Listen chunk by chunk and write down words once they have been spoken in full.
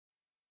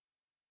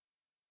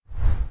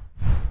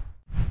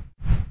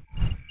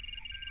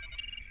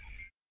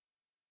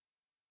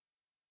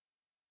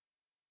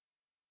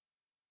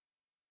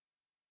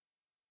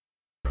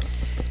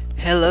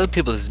Hello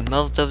people, this is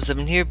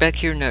Mel7 here, back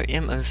here in our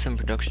MO7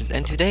 Productions,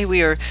 and today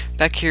we are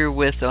back here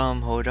with,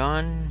 hold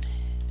on,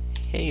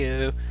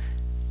 heyo,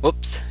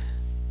 whoops,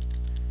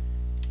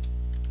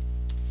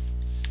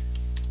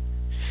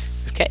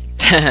 okay,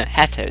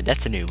 Hatto,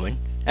 that's a new one.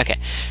 Okay,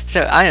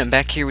 so I am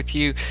back here with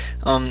you,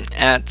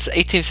 at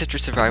 18th Century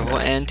Survival,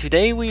 and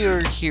today we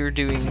are here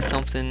doing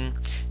something,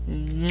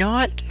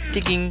 not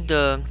digging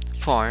the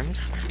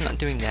farms. I'm not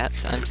doing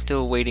that. I'm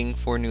still waiting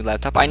for a new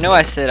laptop. I know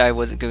I said I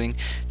wasn't going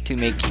to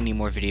make any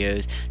more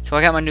videos, so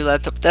I got my new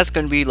laptop. That's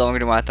going to be longer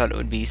than what I thought it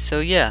would be. So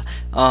yeah,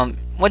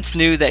 what's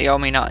new that y'all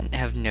may not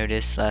have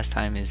noticed last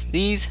time is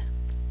these.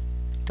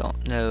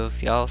 Don't know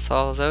if y'all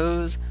saw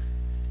those.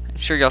 I'm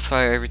sure y'all saw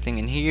everything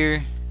in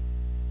here,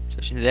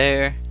 especially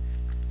there.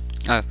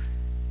 Oh,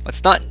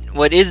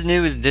 what is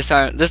new is this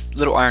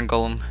little iron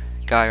golem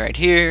guy right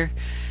here,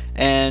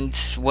 and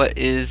what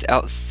is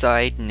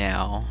outside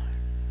now.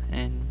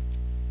 And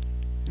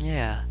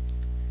yeah,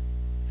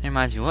 it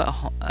reminds me what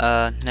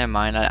never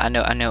mind. I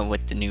know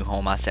what the new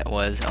home I set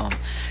was.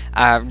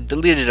 I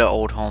deleted an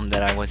old home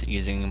that I wasn't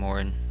using anymore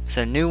and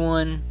set a new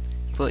one.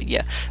 But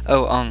yeah.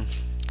 Oh,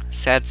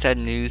 sad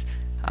news.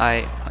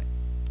 I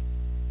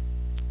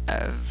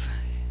have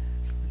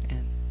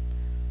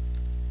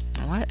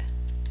what?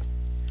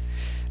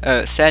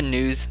 Sad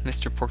news.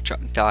 Mr.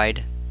 Porkchop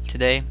died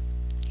today.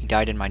 He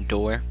died in my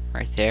door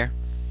right there.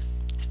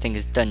 This thing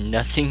has done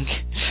nothing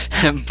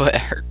but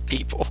hurt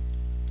people.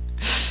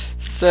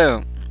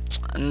 So,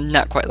 I'm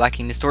not quite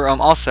liking this door.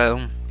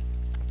 Also,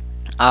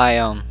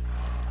 I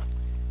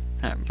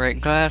break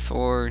glass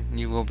or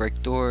you will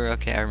break door.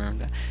 Okay, I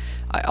remember that.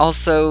 I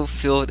also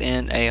filled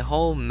in a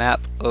whole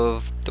map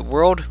of the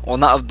world. Well,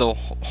 not of the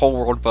whole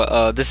world,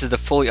 but this is a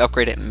fully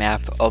upgraded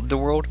map of the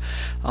world.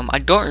 I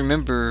don't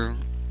remember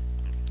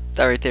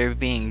that right there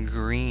being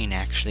green.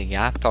 Actually,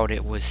 I thought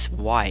it was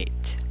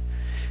white.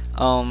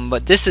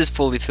 But this is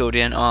fully filled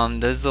in.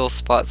 Those little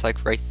spots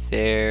like right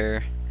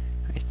there,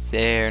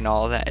 and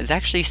all that is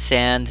actually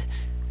sand.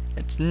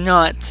 It's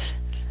not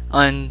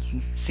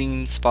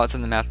unseen spots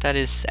on the map. That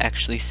is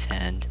actually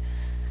sand.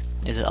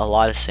 There's a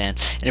lot of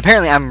sand. And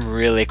apparently I'm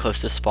really close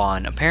to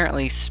spawn.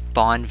 Apparently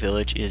spawn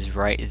village is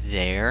right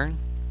there.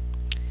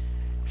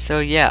 So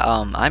yeah,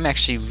 I'm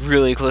actually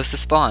really close to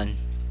spawn.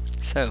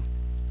 So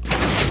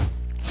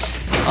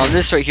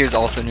this right here is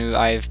also new.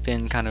 I've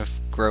been kind of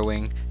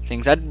growing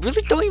things. I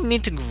really don't even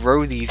need to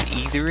grow these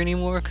either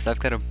anymore because I've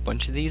got a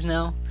bunch of these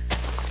now.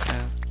 So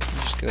I'll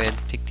just go ahead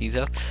and pick these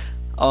up.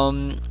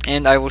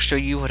 And I will show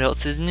you what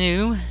else is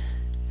new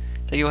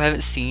that you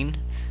haven't seen.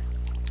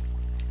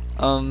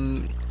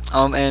 And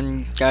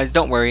guys,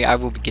 don't worry, I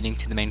will be getting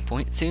to the main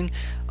point soon.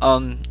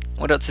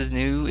 What else is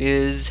new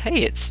is,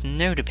 hey, it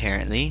snowed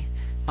apparently.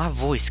 My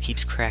voice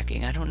keeps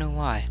cracking. I don't know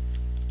why.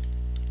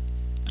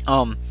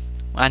 I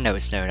know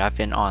it snowed. I've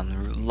been on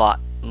a lot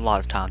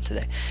of time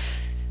today.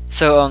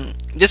 So,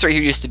 this right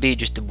here used to be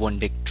just a one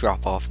big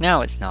drop off.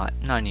 Now it's not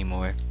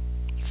anymore.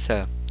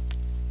 So,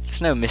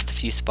 snow missed a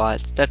few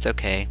spots. That's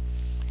okay.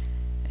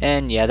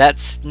 And yeah,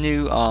 that's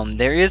new.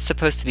 There is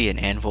supposed to be an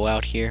anvil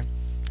out here.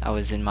 I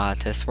was in my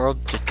test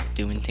world just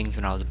doing things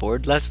when I was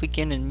bored last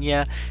weekend, and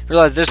yeah,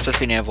 realized there's supposed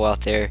to be an anvil out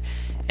there,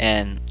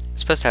 and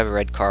it's supposed to have a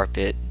red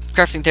carpet.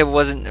 Crafting table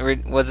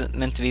wasn't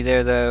meant to be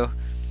there though,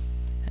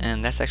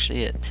 and that's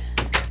actually it.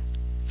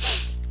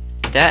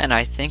 That, and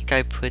I think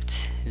I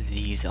put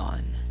these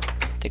on.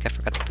 I think I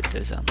forgot to put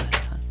those on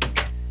last time.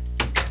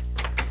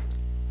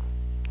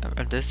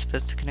 Are those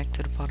supposed to connect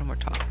to the bottom or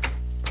top?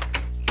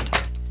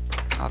 Top,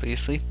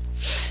 obviously.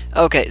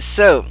 Okay,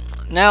 so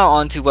now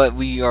on to what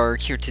we are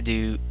here to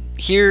do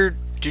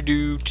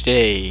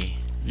today.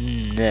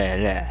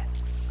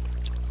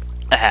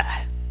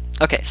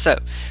 Okay, so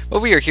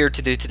what we are here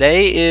to do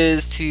today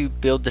is to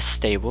build the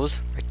stables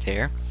right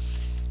there.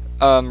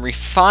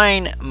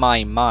 Refine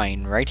my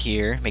mine right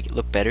here, make it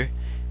look better,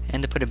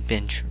 and to put a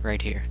bench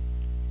right here.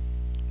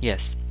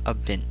 Yes, a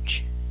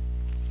bench.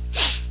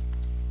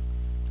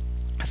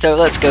 So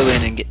let's go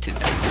in and get to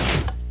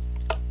that.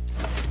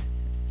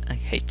 I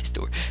hate this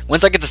door.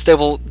 Once I get the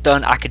stable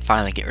done, I could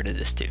finally get rid of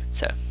this too.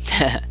 So,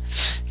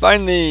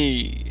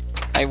 finally,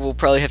 I will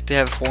probably have to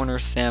have Horn or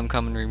Sam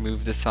come and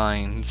remove the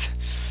signs.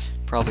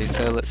 Probably.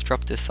 So let's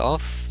drop this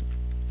off,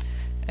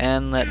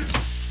 and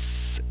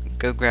let's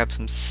go grab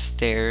some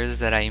stairs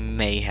that I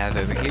may have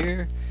over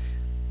here.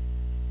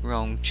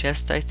 Wrong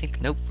chest, I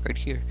think. Nope, right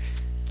here.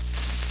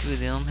 Two of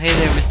them. Hey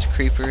there, Mr.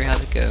 Creeper.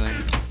 How's it going?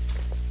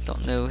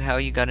 Don't know how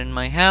you got in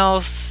my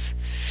house.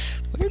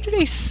 Where do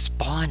they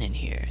spawn in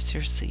here?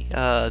 Seriously.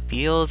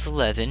 BL's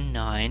 11,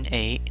 9,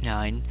 8,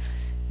 9,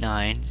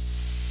 9,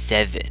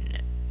 7.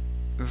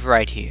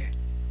 Right here.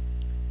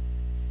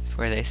 That's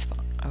where they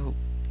spawn. Oh,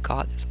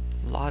 God, there's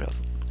a lot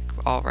of them.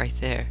 Like, all right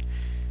there.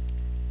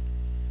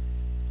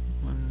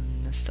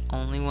 That's the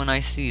only one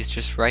I see is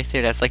just right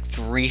there. That's like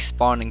 3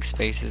 spawning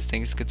spaces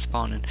things could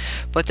spawn in.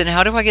 But then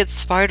how do I get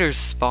spiders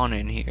spawn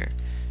in here?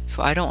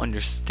 So I don't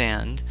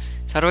understand.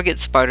 So how do I get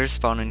spiders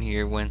spawn in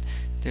here when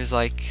there's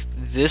like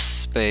this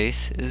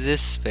space,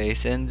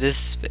 and this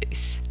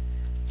space?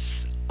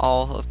 It's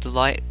all of the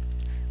light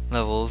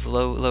levels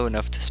low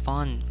enough to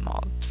spawn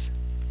mobs.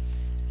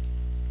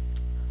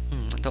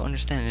 I don't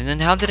understand. And then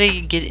how did I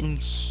get in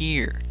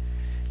here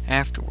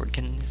afterward?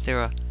 Is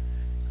there a...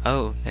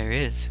 Oh, there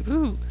is.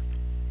 Ooh.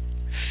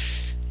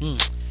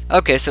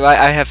 Okay, so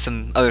I have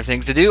some other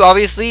things to do,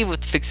 obviously,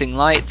 with fixing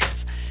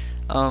lights.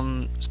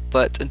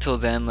 But until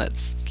then,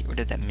 let's get rid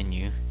of that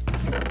menu.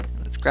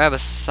 Let's grab a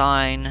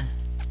sign. I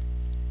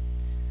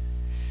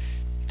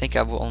think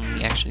I will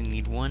only actually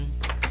need one.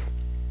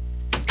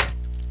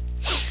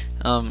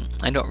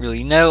 I don't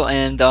really know,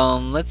 and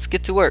let's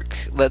get to work.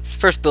 Let's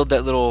first build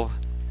that little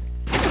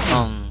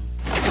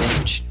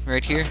bench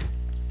right here,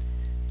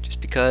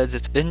 just because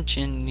it's a bench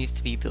and needs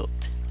to be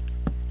built.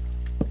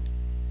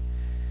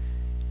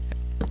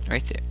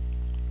 Right there.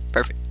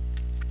 Perfect.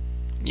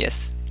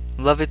 Yes.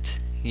 Love it.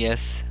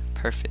 Yes.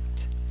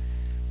 Perfect.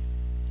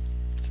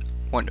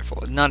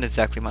 Wonderful. Not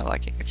exactly my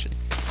liking, actually.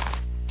 I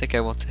think I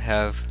want to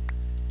have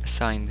a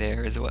sign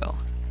there as well.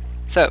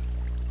 So,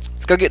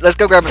 let's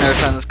go grab another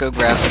sign. Let's go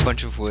grab a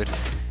bunch of wood.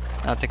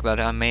 Now think about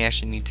it, I may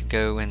actually need to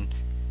go and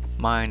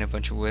mine a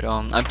bunch of wood.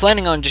 I'm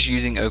planning on just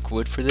using oak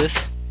wood for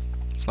this.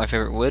 It's my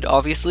favorite wood,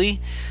 obviously,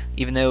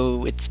 even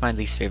though it's my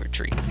least favorite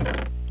tree.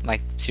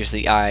 Like,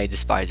 seriously, I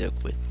despise oak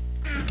wood.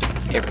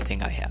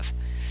 Everything I have.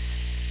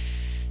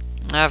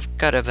 I've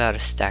got about a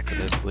stack of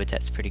oak wood.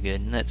 That's pretty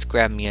good. And let's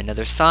grab me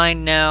another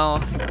sign now.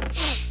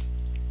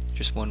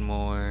 Just one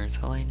more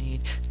is all I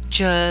need.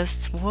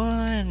 Just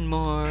one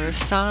more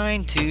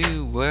sign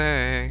to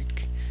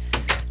work.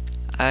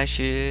 I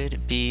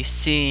should be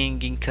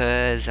singing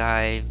cause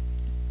I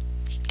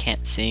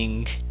can't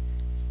sing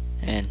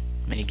and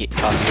may get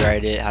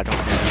copyrighted. I don't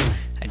know.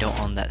 I don't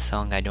own that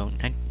song. I don't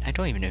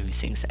even know who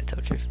sings that, to tell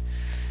the truth.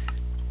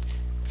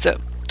 So,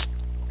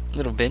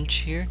 little bench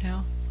here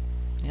now.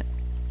 Yep.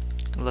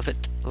 Love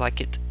it, like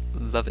it,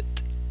 love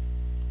it.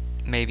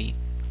 Maybe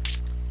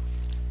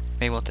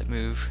want that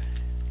move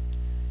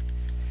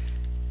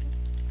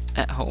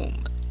at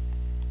home.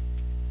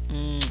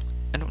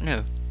 I don't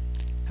know.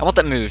 I want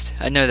that moved.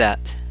 I know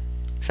that.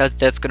 So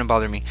that's gonna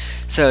bother me.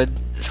 So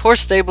this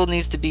horse stable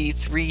needs to be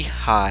 3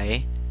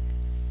 high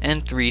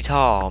and 3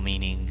 tall,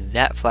 meaning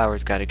that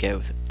flower's got to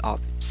go.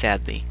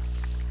 Sadly,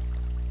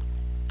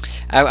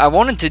 I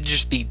wanted to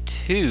just be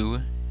 2,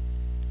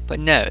 but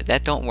no,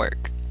 that don't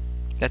work.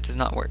 That does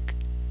not work.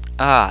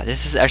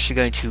 This is actually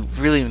going to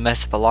really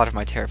mess up a lot of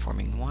my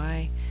terraforming.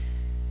 Why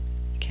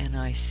can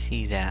I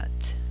see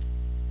that?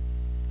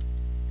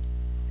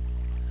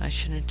 I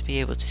shouldn't be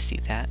able to see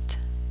that.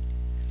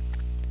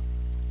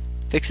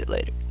 Fix it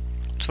later.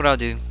 That's what I'll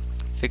do.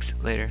 Fix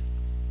it later.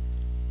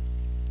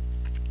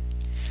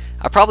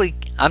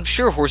 I'm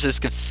sure horses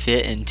could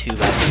fit in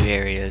 2x2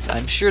 areas.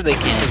 I'm sure they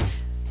can,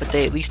 but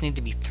they at least need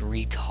to be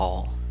 3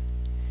 tall.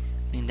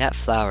 I mean, that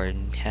flower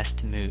has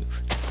to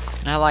move.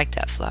 And I like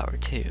that flower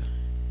too.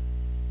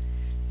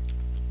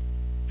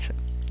 So,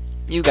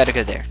 you gotta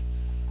go there.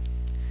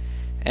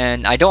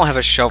 And I don't have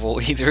a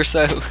shovel either,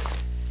 so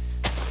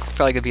it's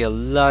probably gonna be a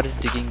lot of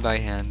digging by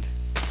hand.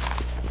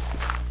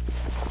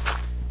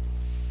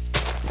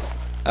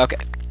 Okay.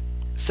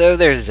 So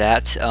there's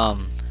that.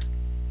 And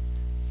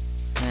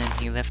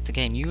he left the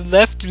game. You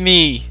left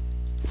me!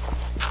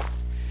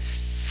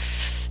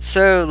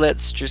 So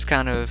let's just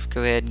kind of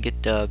go ahead and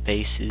get the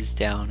bases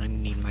down. I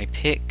need my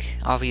pick,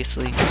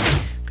 obviously.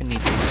 Gonna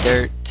need some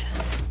dirt.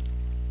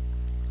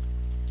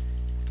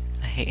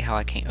 I hate how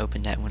I can't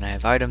open that when I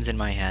have items in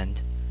my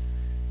hand.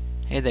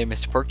 Hey there,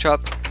 Mr.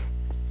 Porkchop.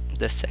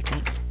 The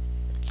second.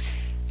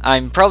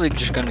 I'm probably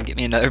just gonna get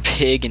me another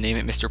pig and name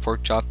it Mr.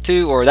 Porkchop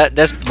too, or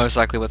that's most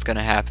likely what's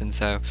gonna happen.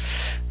 So,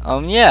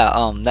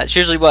 that's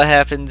usually what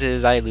happens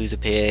is I lose a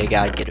pig,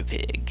 I get a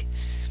pig.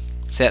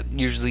 Except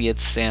usually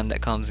it's Sam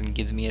that comes and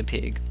gives me a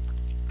pig.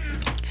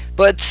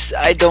 But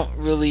I don't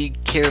really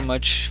care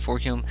much for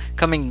him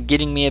coming and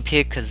getting me a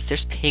pig because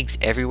there's pigs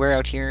everywhere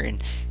out here,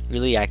 and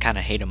really I kind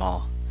of hate them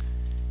all.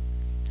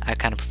 I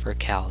kind of prefer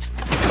cows.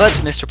 But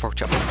Mr.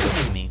 Porkchop was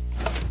close to me.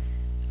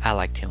 I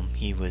liked him.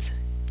 He was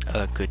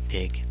a good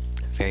pig.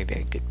 A very,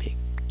 very good pig.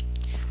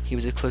 He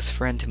was a close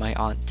friend to my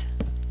aunt.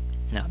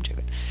 No, I'm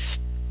joking.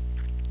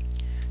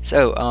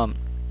 So, I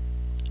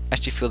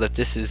actually feel that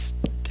this is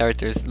right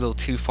there's a little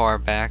too far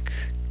back.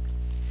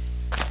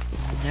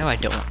 No, I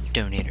don't want to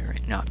donate it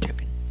right. No, I'm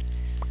joking.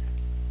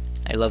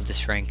 I love this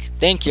Frank.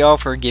 Thank y'all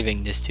for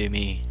giving this to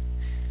me.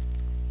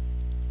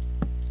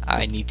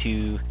 I need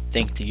to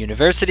thank the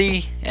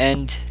university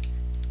and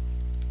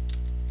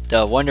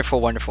the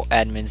wonderful, wonderful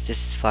admins.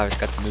 This flower's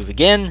got to move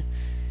again.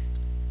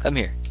 Come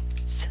here.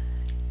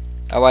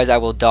 Otherwise, I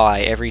will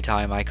die every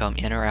time I come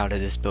in or out of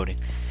this building.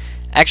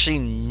 Actually,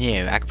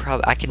 no.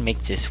 I can make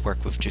this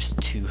work with just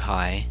 2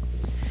 high.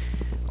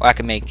 Or I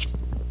can make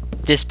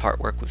this part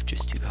work with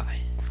just 2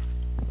 high.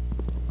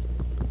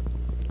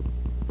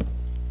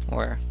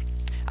 Or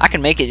I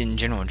can make it in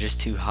general just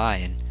 2 high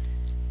and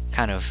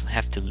kind of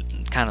have to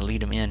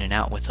lead them in and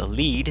out with a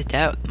lead.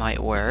 That might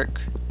work.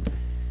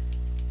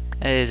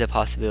 That is a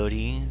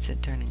possibility. Is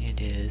it turning?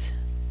 It is.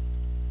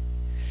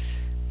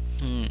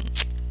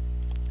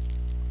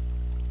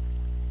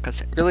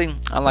 Because really,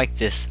 I like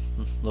this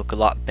look a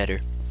lot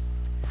better.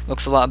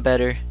 Looks a lot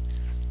better.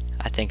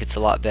 I think it's a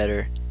lot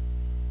better.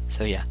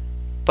 So yeah.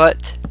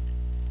 But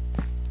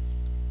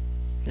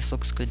this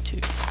looks good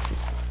too.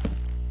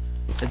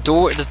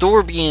 The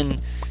door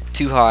being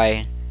too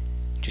high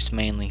just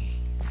mainly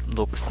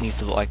needs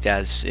to look like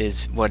that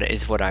is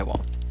what I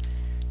want.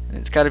 And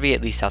it's got to be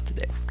at least out to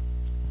there.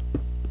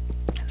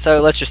 So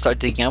let's just start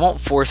digging. I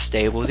want 4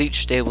 stables. Each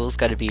stable's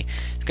got to be,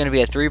 it's going to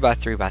be a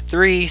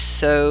 3x3x3.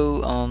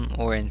 So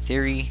or in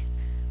theory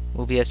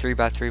will be a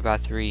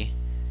 3x3x3.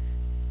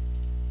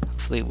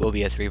 Hopefully it will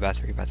be a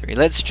 3x3x3.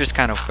 Let's just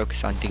kind of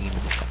focus on digging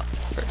this out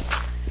first.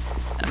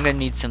 I'm going to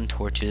need some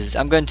torches.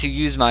 I'm going to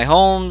use my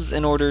homes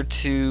in order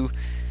to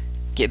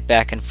get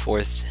back and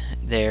forth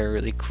there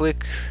really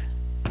quick.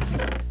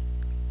 Grab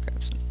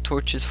some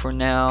torches for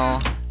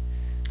now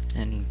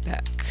and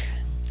back.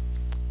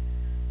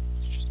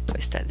 Just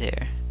place that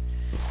there.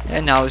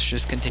 And now let's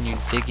just continue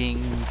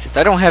digging. Since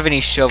I don't have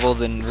any shovels,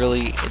 then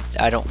really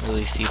I don't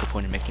really see the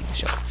point of making a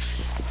shovel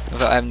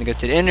without having to go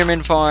to the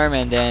Enderman farm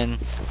and then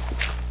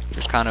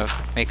just kind of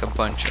make a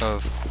bunch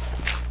of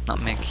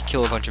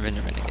kill a bunch of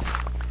Endermen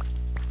again.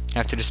 I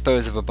have to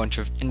dispose of a bunch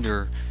of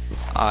ender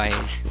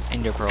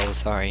pearls,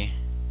 sorry.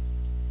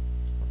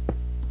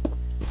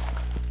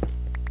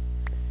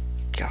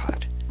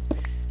 God.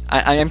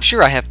 I'm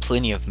sure I have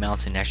plenty of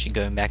mountain actually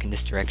going back in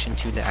this direction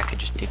too that I could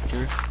just dig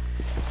through.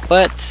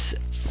 But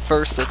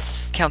first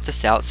let's count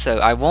this out. So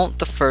I want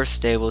the first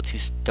stable to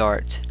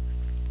start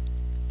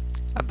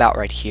about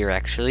right here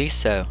actually,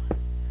 so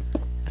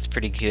that's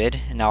pretty good.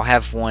 And I'll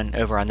have one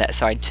over on that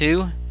side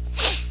too.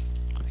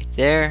 Right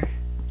there.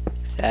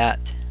 That.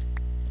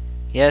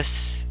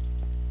 Yes.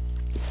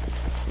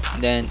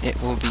 And then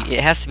it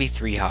has to be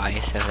 3 high,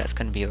 so that's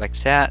going to be like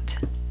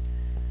that.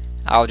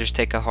 I'll just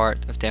take a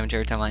heart of damage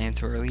every time I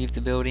enter or leave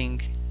the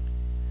building.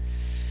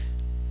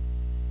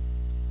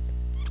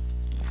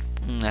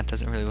 That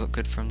doesn't really look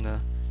good from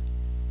the...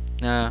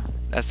 No,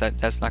 that's not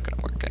going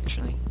to work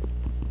actually.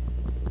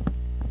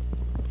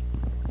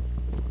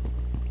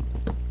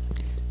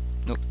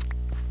 Nope.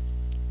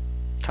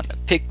 Time to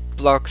pick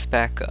blocks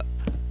back up.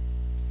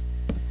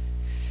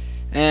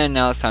 And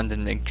now it's time to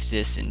make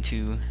this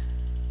into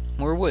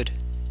more wood.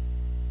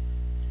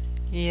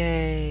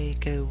 Yay,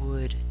 go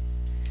wood.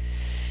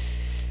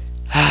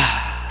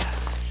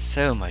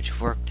 So much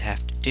work to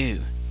have to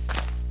do.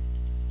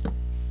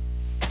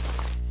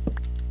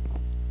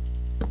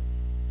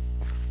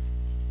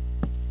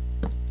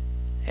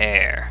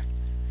 There.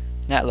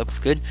 That looks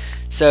good.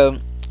 So,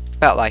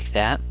 about like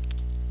that.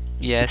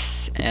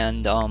 Yes,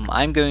 and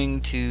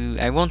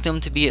I want them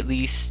to be at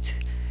least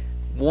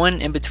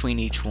 1 in between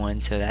each one,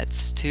 so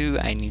that's 2.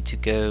 I need to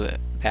go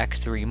back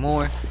 3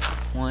 more.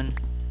 1,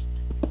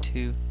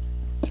 2,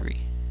 3.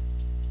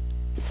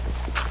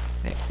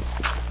 There.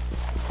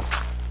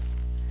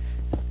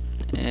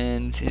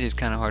 And it is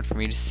kind of hard for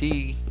me to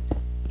see.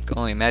 I can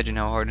only imagine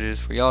how hard it is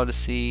for y'all to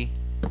see.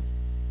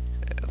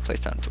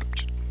 Place down a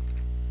torch.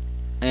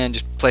 And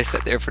just place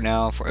that there for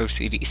now for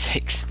OCD's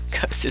sakes,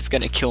 because it's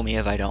going to kill me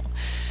if I don't.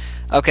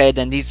 Okay,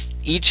 then these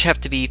each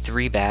have to be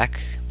 3 back.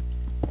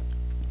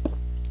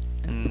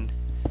 And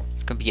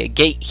it's going to be a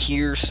gate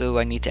here, so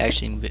I need to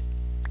actually move it.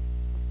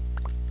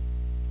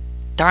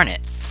 Darn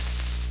it.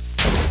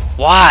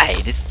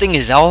 Why? This thing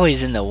is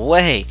always in the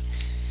way.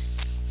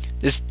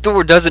 This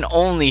door doesn't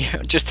only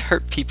just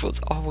hurt people, it's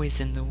always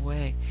in the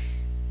way.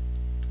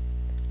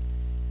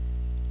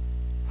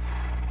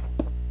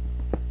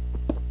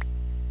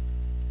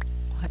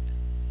 What?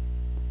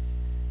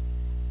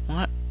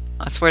 What?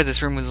 I swear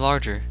this room was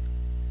larger.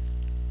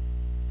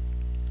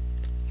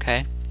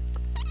 Okay.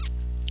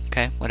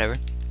 Okay, whatever.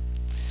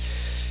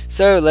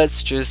 So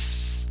let's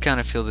just kind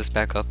of fill this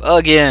back up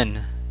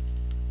again.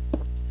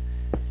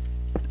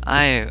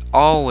 I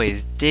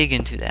always dig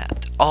into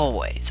that.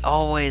 Always,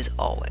 always,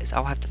 always.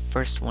 I'll have the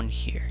first one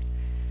here.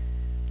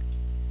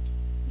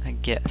 I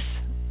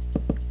guess.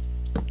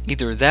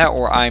 Either that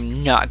or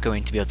I'm not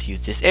going to be able to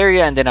use this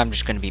area and then I'm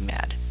just going to be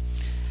mad.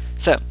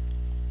 So.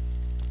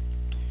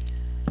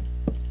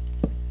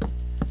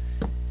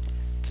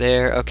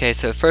 There. Okay,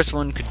 so the first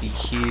one could be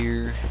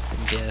here,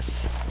 I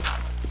guess.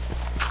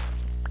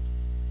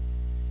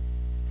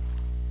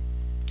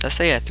 Did I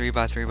say a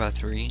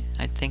 3x3x3?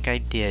 I think I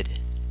did.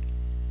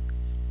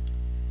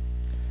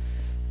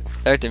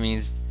 That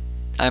means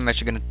I'm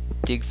actually going to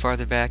dig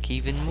farther back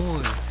even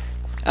more.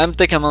 I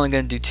think I'm only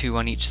going to do 2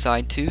 on each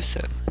side too,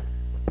 so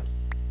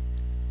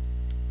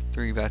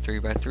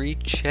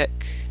 3x3x3, check.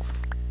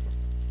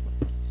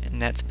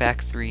 And that's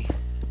back 3.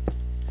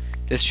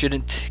 This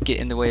shouldn't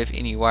get in the way of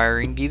any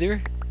wiring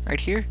either, right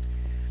here.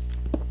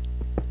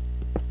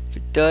 If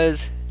it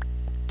does,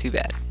 too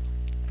bad.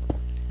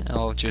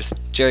 I'll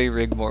just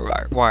jerry-rig more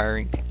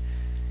wiring.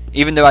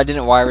 Even though I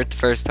didn't wire it the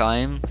first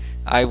time,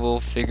 I will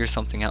figure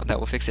something out that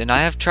will fix it. And I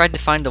have tried to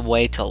find a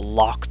way to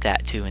lock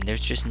that too, and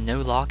there's just no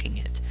locking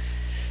it.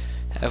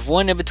 I have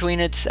 1 in between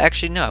it.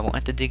 Actually, no, I won't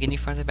have to dig any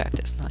farther back.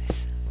 That's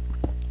nice.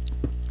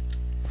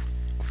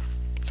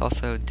 Let's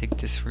also dig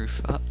this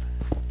roof up.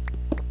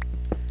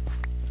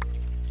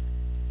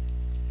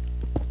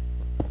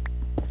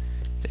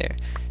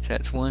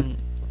 that's 1,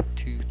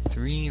 2,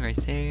 3 right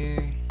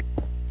there.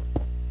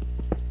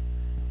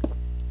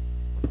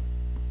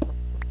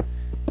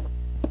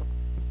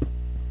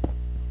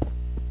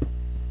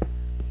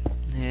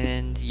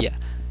 And yeah.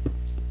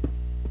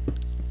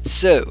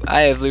 So,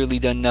 I have literally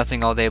done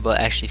nothing all day but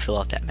actually fill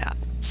out that map.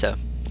 So,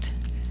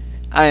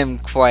 I am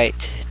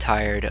quite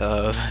tired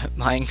of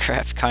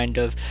Minecraft, kind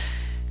of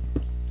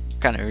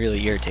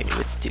really irritated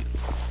with it too.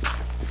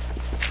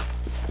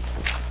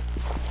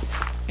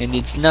 And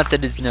it's not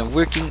that it's not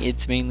working,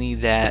 it's mainly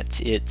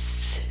that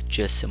it's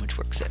just so much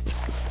work. So that's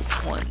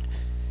 1,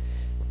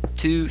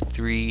 2,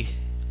 3.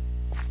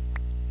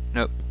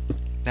 Nope,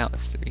 that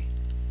was 3.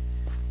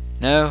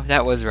 No,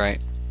 that was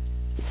right.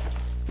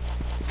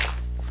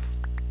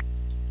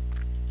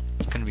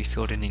 It's gonna be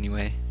filled in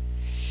anyway.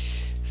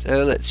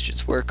 So let's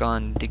just work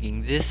on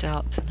digging this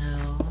out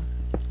now.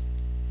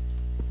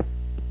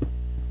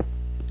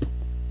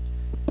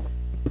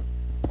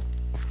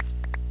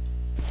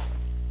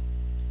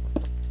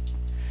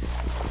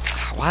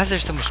 Why is there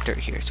so much dirt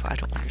here? So I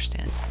don't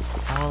understand.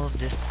 All of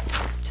this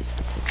dirt.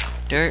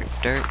 Dirt,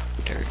 dirt,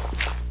 dirt.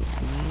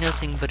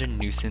 Nothing but a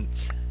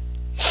nuisance.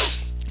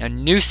 A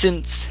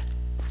nuisance!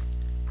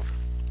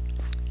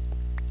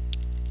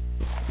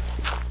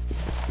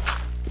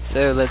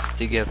 So let's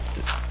dig out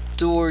the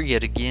door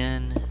yet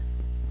again.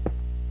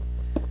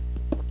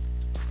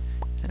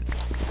 That's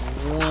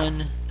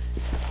 1,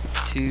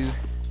 2,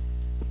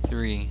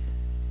 3.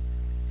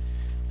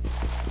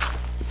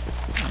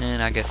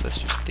 And I guess let's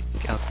just dig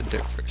out the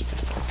dirt first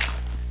this time.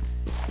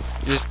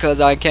 Just 'cause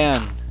I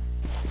can.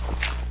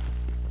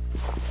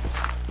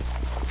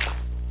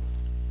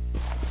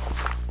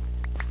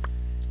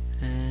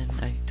 And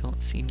I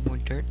don't see more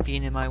dirt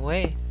being in my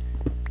way.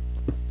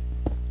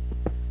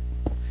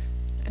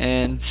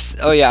 And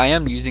oh yeah, I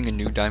am using a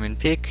new diamond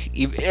pick.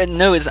 I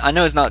know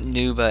it's not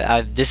new,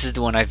 but this is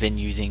the one I've been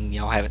using.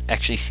 Y'all haven't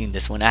actually seen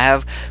this one. I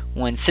have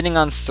one sitting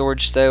on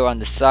storage though on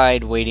the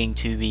side, waiting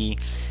to be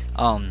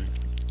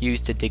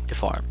used to dig the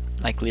farm.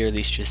 Like literally,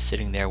 it's just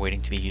sitting there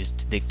waiting to be used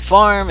to dig the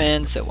farm,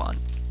 and so on.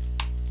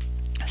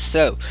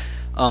 So,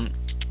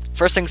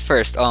 first things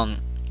first.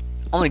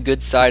 Only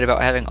good side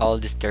about having all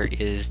of this dirt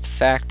is the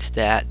fact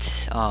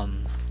that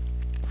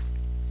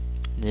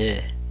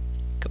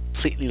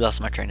completely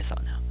lost my train of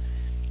thought now.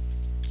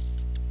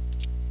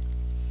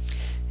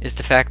 Is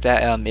the fact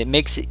that it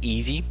makes it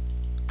easy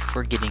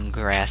for getting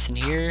grass in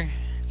here.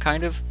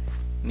 Kind of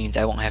means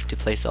I won't have to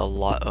place a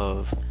lot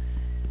of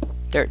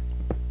dirt.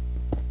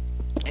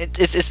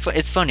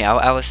 It's funny.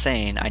 I was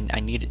saying I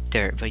needed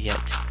dirt, but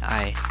yet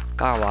I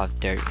got a lot of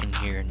dirt in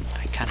here, and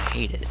I kind of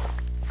hate it.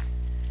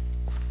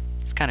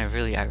 It's kind of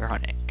really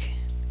ironic.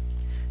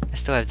 I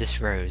still have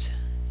this rose.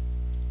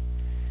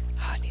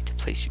 Oh, I need to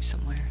place you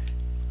somewhere.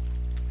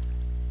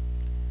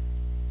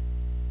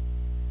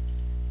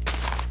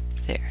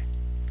 There.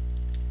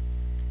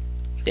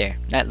 There.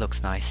 That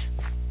looks nice.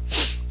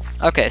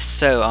 Okay,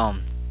 so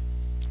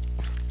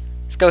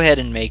let's go ahead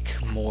and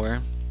make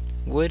more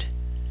wood.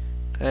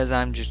 Because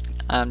I'm just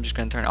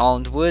gonna turn it all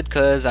into wood,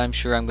 because I'm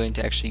sure I'm going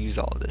to actually use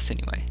all of this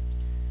anyway.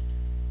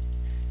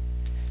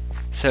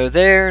 So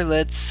there,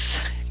 let's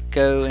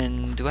go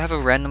and do I have a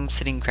random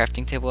sitting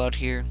crafting table out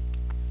here?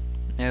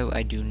 No,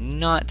 I do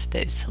not.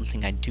 That is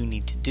something I do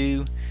need to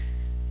do.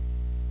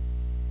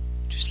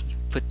 Just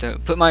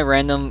put my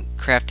random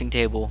crafting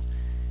table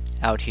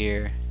out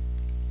here,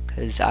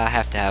 because I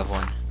have to have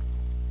one.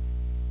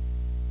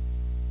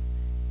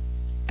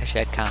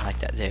 Actually, I'd kind of like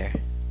that there.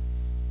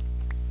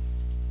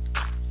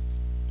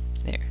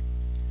 There.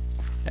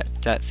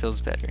 That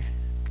feels better.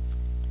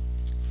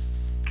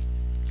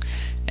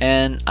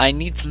 And I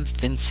need some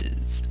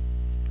fences.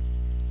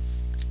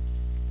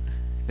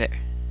 There.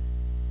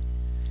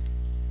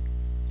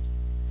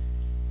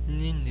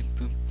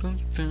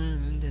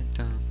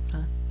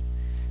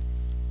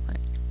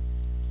 Like,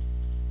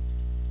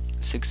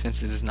 6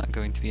 fences is not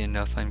going to be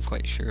enough, I'm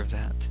quite sure of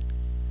that.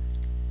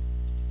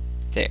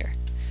 There.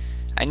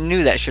 I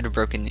knew that should have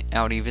broken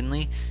out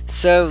evenly.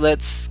 So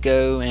let's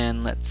go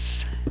and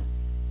let's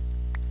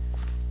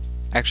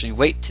actually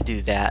wait to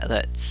do that.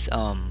 Let's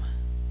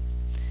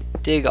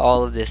dig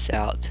all of this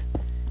out.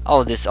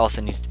 All of this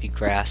also needs to be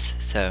grass,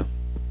 so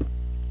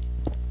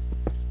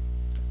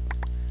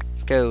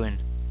let's go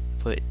and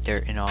put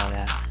dirt in all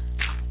that.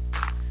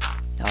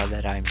 Now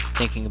that I'm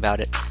thinking about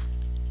it,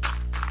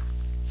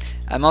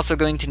 I'm also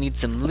going to need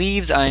some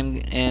leaves.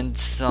 And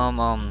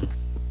some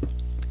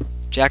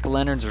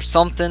jack-o'-lanterns or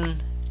something.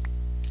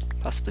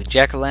 Possibly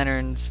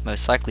jack-o'-lanterns,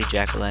 most likely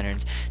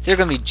jack-o'-lanterns. It's either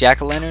going to be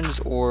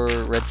jack-o'-lanterns or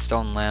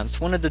redstone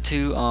lamps. One of the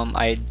two.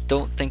 I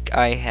don't think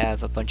I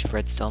have a bunch of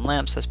redstone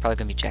lamps, so it's probably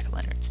going to be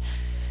jack-o'-lanterns.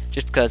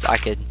 Just because I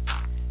could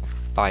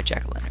buy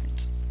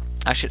jack-o'-lanterns.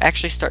 I should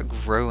actually start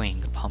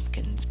growing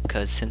pumpkins,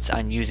 because since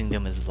I'm using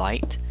them as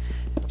light,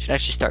 I should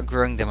actually start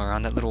growing them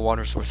around that little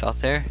water source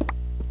out there.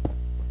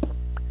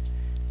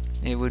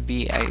 It would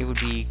be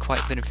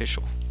quite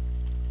beneficial.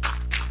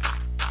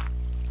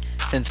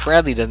 Since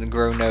Bradley doesn't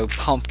grow no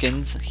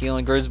pumpkins, he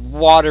only grows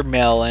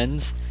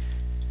watermelons.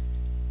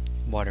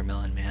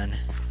 Watermelon man.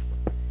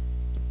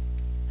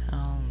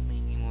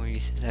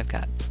 spaces? I've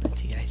got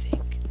plenty, I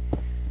think.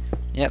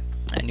 Yep,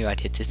 I knew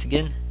I'd hit this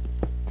again.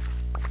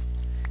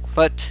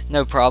 But,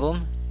 no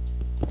problem.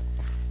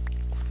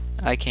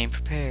 I came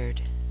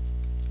prepared.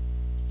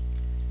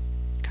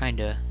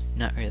 Kinda,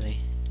 not really.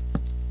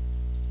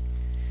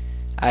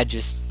 I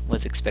just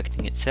was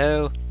expecting it,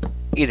 so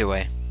either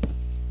way.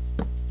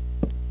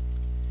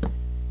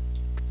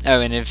 Oh,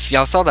 and if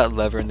y'all saw that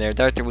lever in there,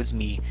 there was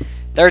me.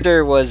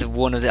 There was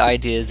one of the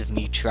ideas of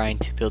me trying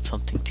to build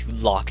something to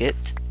lock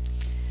it.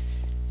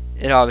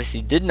 It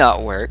obviously did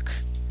not work,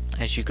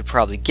 as you could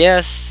probably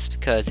guess,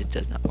 because it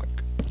does not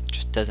work. It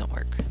just doesn't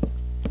work.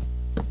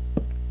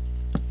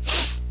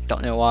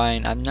 Don't know why,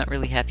 and I'm not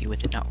really happy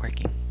with it not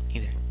working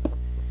either.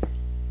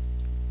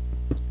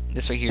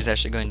 This right here is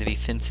actually going to be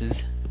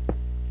fences.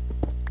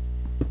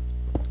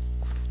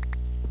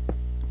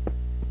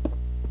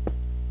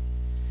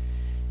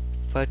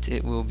 But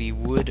it will be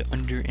wood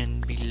under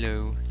and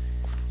below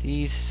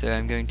these, so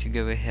I'm going to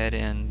go ahead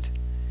and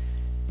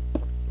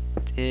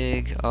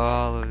dig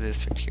all of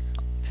this right here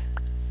out.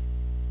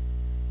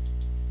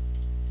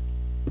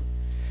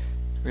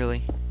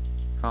 Really?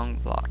 Wrong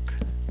block.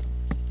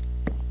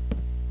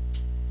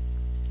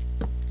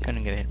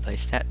 Gonna go ahead and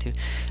place that too.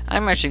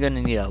 I'm actually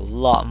gonna need a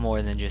lot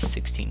more than just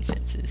 16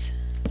 fences.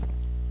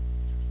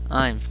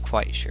 I'm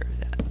quite sure of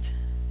that.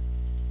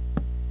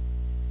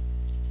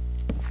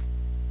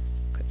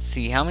 Let's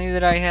see, how many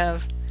did I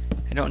have?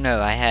 I don't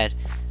know. I had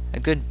a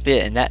good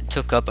bit, and that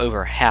took up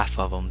over half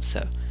of them,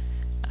 so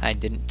I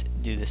didn't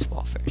do this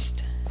wall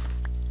first.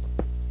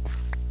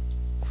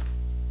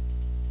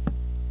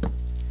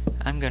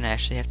 I'm gonna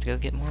actually have to go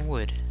get more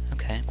wood.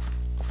 Okay,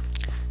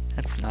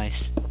 that's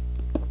nice.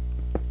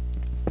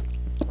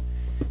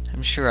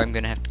 I'm sure I'm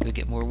gonna have to go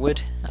get more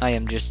wood. I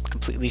am just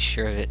completely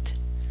sure of it.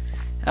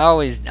 I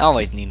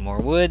always need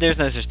more wood. There's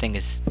no such thing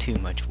as too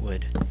much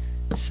wood.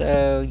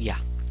 So yeah.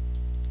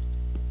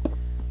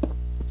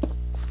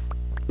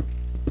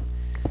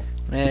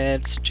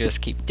 Let's just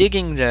keep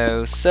digging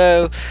though.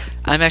 So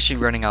I'm actually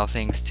running out of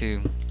things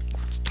to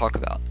talk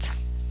about.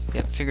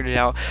 Yep, figured it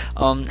out.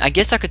 I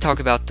guess I could talk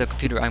about the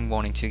computer I'm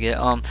wanting to get.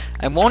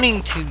 I'm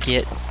wanting to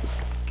get.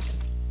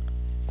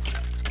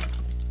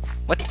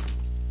 What?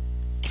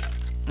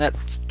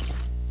 That's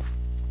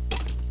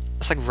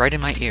like right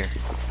in my ear.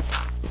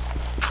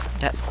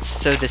 That's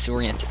so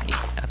disoriented me.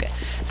 Okay,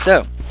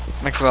 so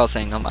back to what I was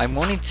saying. I'm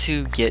wanting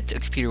to get a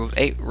computer with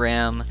 8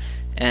 RAM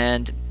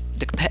and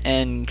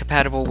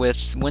compatible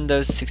with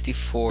Windows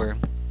 64,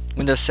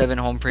 Windows 7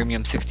 Home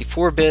Premium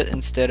 64-bit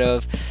instead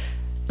of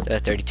the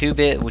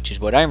 32-bit, which is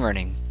what I'm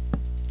running.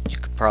 You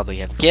could probably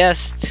have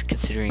guessed,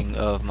 considering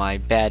of my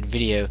bad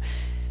video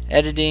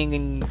editing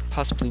and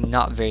possibly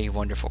not very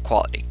wonderful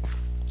quality.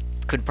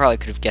 Probably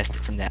could have guessed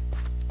it from that.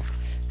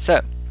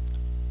 So,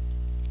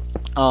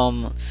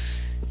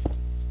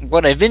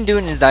 what I've been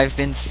doing is I've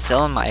been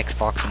selling my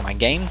Xbox and my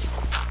games,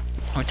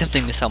 or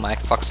attempting to sell my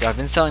Xbox. So I've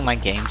been selling my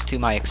games to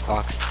my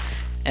Xbox,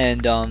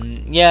 and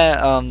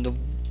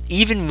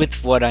even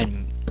with what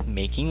I'm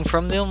making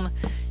from them,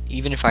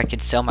 even if I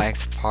could sell my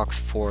Xbox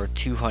for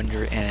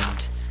 200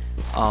 and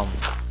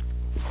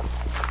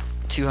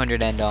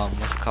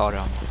what's it called,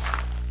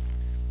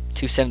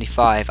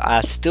 275,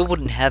 I still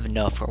wouldn't have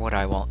enough for what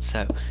I want.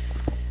 So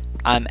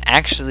I'm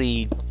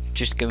actually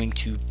just going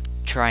to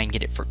try and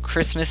get it for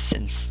Christmas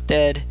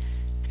instead,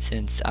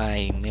 since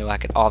I know I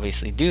could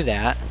obviously do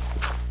that.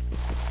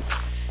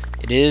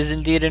 It is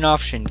indeed an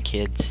option,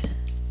 kids.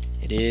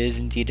 It is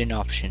indeed an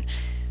option.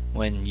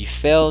 When you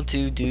fail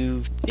to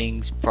do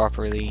things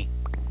properly,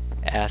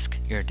 ask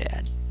your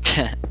dad.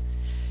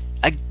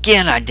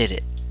 Again, I did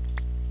it.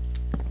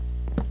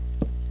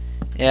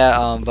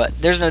 Yeah, but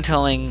there's no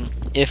telling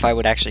if I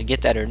would actually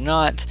get that or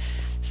not.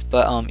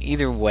 But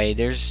either way,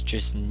 there's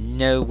just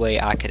no way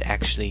I could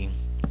actually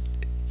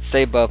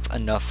save up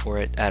enough for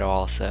it at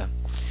all. So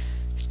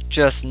it's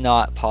just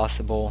not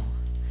possible.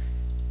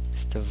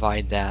 Let's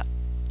divide that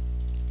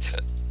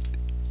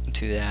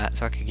to that,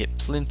 so I could get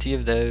plenty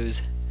of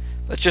those.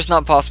 But it's just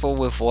not possible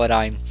with what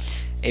I'm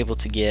able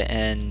to get.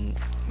 And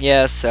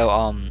yeah, so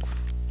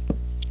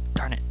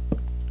darn it,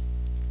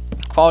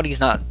 quality's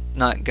not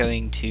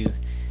going to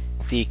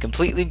be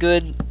completely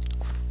good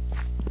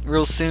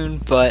real soon,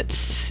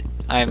 but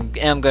I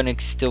am going to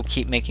still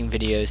keep making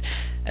videos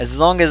as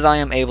long as I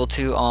am able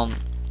to.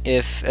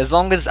 As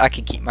long as I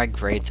can keep my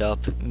grades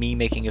up, me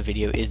making a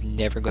video is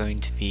never going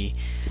to be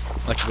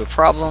much of a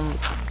problem.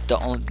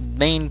 The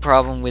main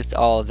problem with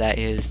all of that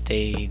is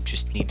they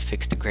just need to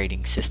fix the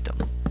grading system.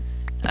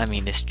 I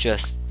mean, it's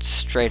just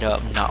straight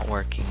up not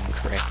working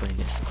correctly, and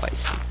it's quite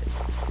stupid.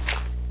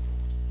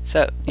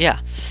 So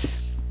yeah,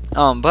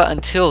 but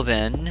until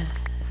then,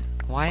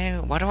 why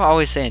do I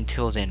always say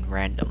until then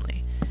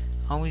randomly?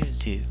 I always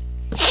do.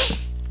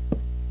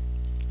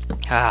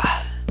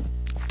 I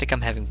think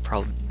I'm having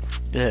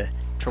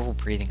trouble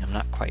breathing. I'm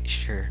not quite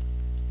sure.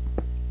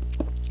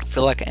 I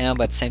feel like I am,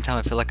 but at the same time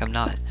I feel like I'm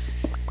not.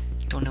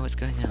 I don't know what's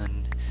going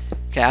on.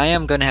 Okay, I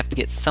am gonna have to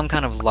get some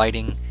kind of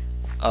lighting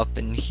up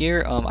in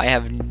here. I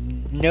have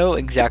no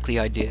exactly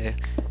idea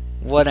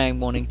what I'm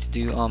wanting to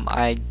do.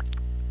 I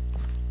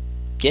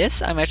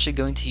guess I'm actually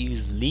going to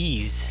use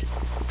leaves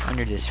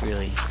under this,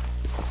 really.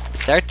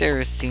 That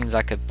there seems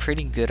like a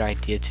pretty good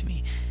idea to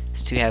me,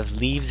 is to have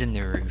leaves in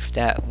the roof.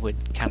 That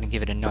would kind of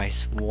give it a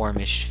nice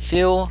warmish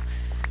feel,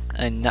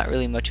 and not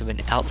really much of an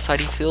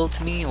outsidey feel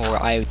to me,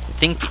 or I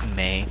think it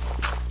may.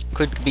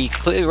 Could be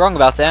completely wrong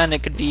about that, and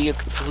it could be a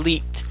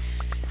completely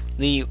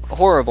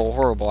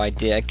horrible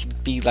idea. It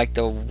could be like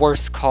the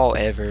worst call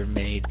ever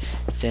made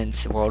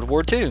since World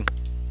War II.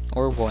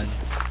 Or 1.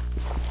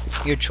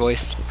 Your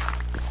choice.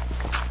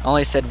 I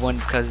only said 1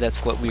 because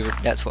that's what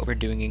we're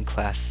doing in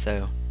class,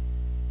 so.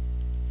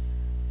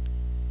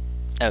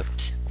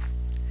 Oops.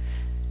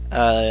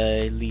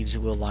 Leaves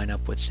will line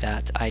up with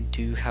that. I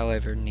do,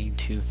 however, need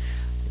to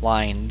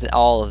line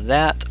all of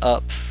that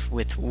up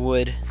with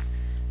wood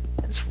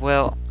as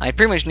well. I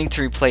pretty much need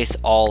to replace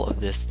all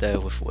of this though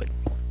with wood,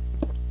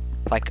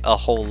 like a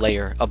whole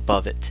layer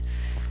above it,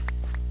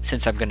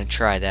 since I'm gonna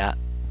try that.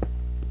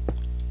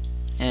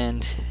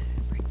 And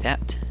break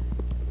that.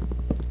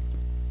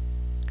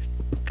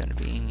 It's gonna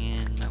be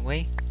in my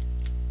way.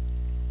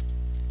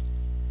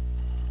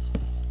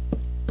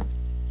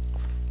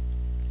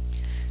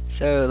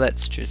 So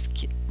let's just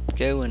keep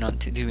going on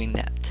to doing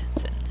that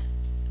then.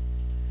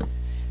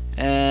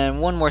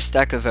 And 1 more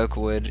stack of oak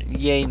wood.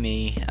 Yay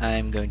me,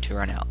 I'm going to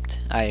run out.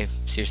 I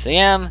seriously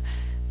am.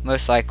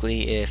 Most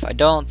likely, if I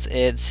don't,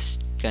 it's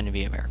going to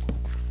be a miracle.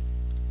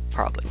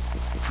 Probably.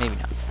 Maybe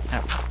not. I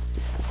don't know.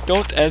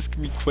 Don't ask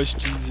me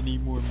questions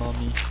anymore,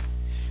 Mommy.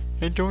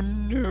 I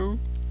don't know.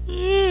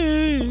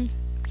 Yay.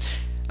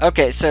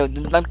 Okay, so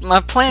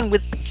my plan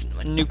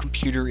with a new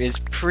computer is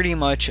pretty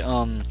much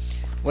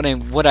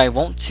what I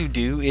want to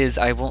do is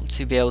I want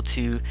to be able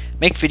to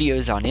make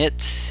videos on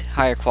it,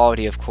 higher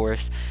quality of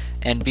course,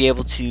 and be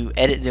able to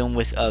edit them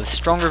with a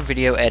stronger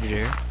video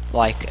editor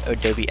like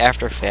Adobe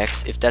After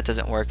Effects. If that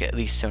doesn't work, at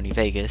least Sony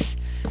Vegas.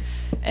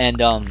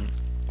 And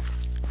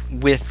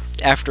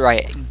after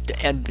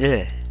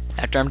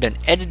I'm done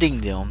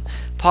editing them,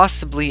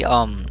 possibly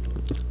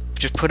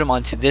just put them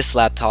onto this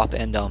laptop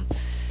and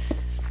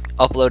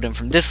upload them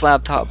from this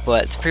laptop.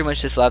 But pretty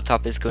much this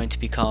laptop is going to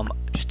become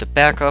just a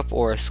backup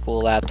or a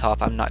school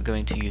laptop. I'm not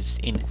going to use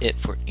it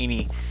for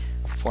any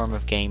form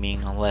of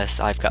gaming unless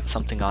I've got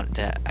something on it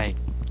that I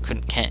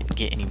can't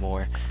get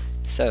anymore.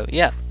 So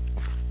yeah.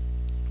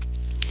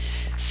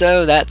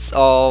 So that's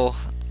all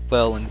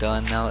well and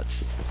done. Now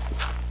let's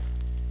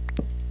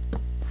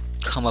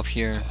come up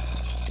here,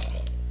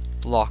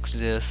 block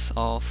this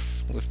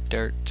off with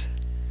dirt.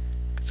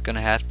 It's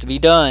gonna have to be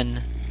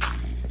done.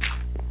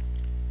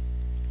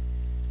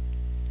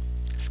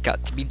 It's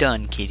got to be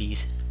done,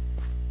 kiddies.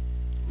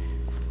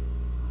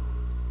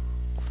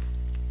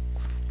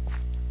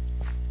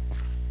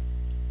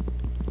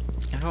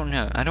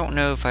 I don't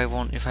know if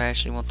I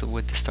actually want the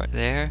wood to start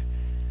there.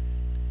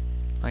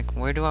 Like,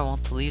 where do I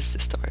want the leaves to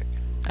start?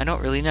 I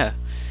don't really know.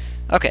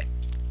 Okay.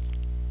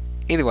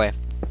 Either way,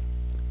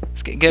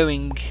 let's get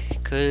going,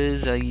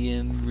 because I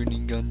am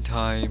running on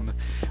time.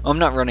 I'm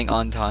not running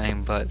on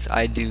time, but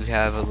I do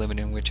have a limit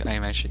in which I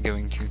am actually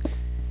going to,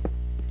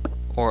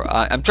 or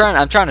I'm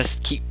trying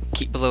to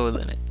keep below a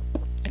limit.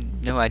 I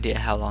have no idea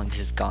how long this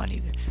has gone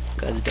either,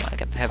 because I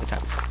don't have a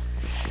time.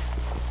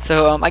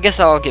 So I guess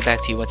I'll get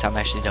back to you once I'm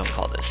actually done with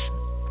all this.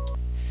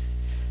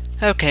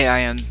 Okay, I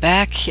am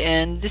back,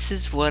 and this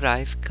is what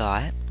I've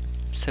got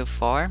so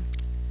far.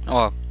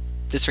 Oh,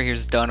 this right here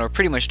is done, or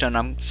pretty much done.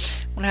 I'm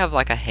gonna have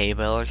like a hay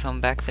bale or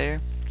something back there,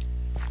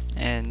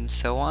 and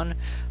so on.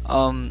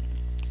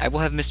 I will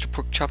have Mr.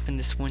 Porkchop in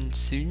this one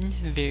soon,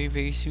 very,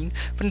 very soon.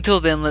 But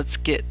until then, let's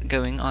get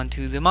going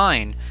onto the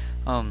mine.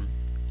 I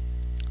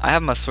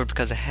have my sword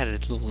because I had a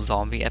little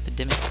zombie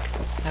epidemic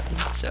happen,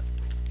 so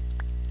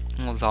a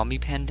little zombie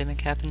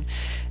pandemic happen,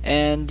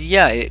 and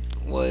yeah, it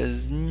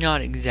was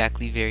not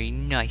exactly very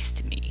nice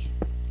to me.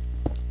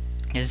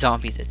 The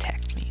zombies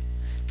attacked me.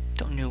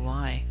 Don't know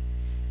why.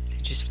 They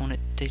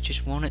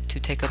just wanted to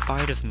take a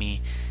bite of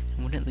me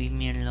and wouldn't leave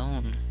me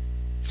alone.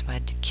 So I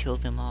had to kill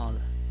them all.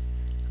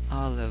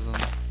 All of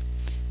them.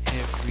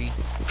 Every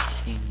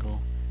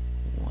single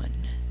one.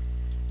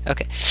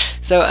 Okay,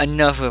 so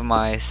enough of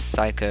my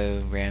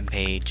psycho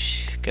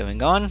rampage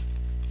going on.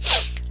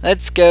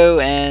 Let's go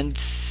and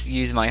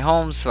use my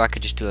home so I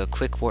could just do a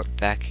quick warp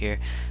back here.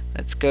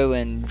 Let's go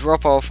and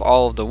drop off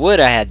all of the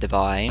wood I had to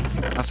buy.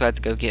 Also, I had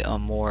to go get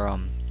more,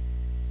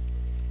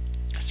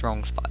 that's the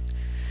wrong spot.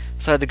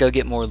 So I had to go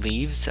get more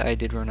leaves. I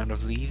did run out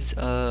of leaves.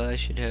 I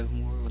should have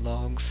more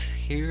logs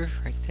here,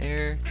 right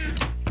there.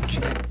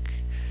 Check.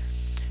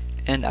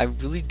 And I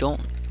really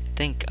don't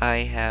think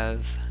I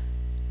have...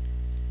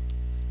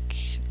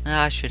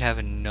 I should have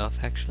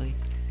enough, actually.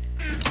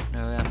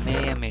 No,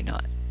 I may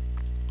not.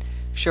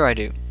 Sure I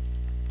do.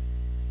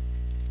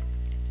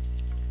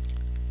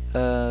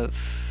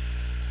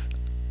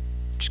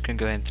 Just gonna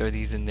go ahead and throw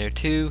these in there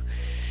too.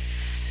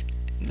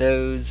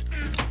 Those.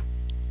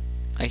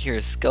 I hear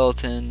a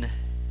skeleton.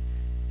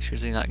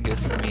 Surely not good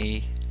for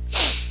me.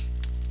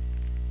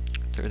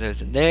 Throw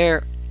those in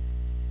there.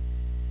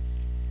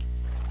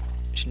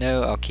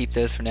 No, I'll keep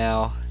those for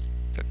now.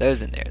 Throw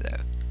those in there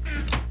though.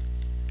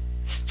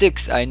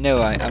 Sticks, I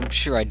know, I'm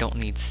sure I don't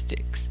need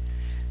sticks.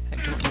 I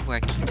don't know where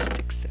I keep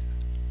sticks though.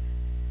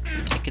 I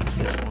think it's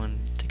this one.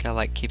 I think I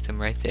like keep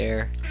them right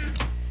there.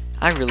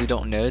 I really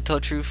don't know, to tell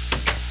the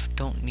truth.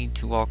 Don't need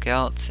to walk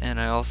out, and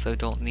I also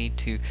don't need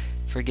to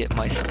forget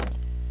my stone.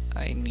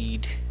 I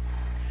need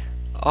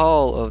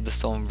all of the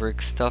stone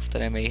brick stuff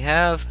that I may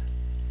have,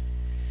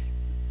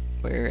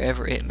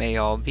 wherever it may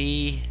all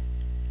be.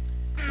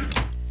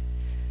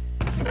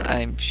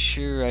 I'm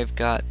sure I've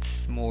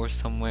got more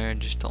somewhere,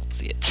 just don't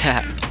see it.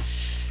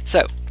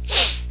 So,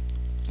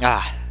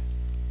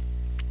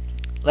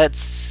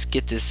 let's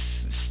get this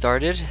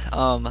started.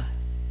 Got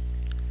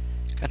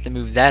to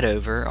move that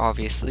over,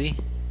 obviously.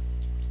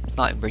 It's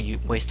not where you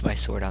waste my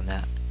sword on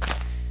that.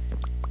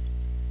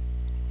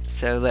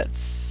 So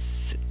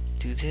let's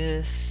do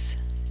this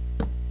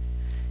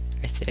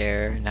right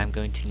there, and I'm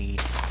going to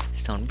need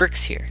stone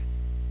bricks here.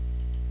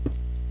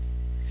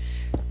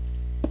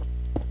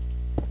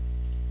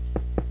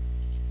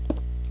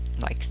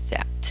 Like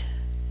that.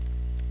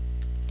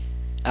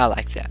 I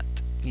like that.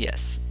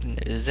 Yes. And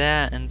there's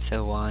that, and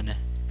so on.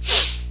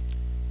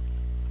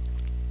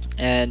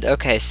 And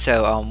okay,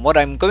 so what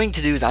I'm going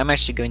to do is I'm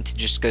actually going to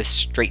just go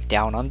straight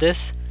down on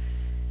this.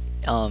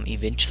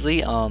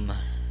 Eventually, I'm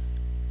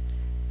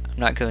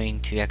not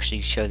going to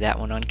actually show that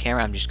one on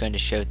camera. I'm just going to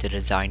show the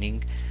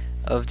designing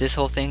of this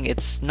whole thing.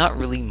 It's not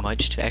really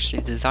much to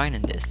actually design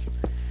in this,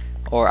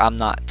 or I'm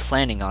not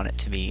planning on it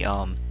to be.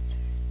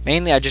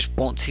 Mainly, I just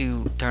want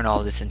to turn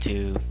all this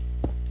into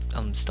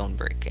stone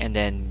brick and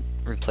then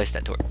replace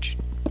that torch,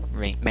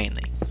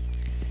 mainly.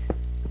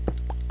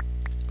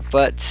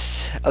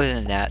 But other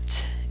than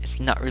that, it's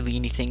not really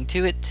anything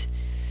to it,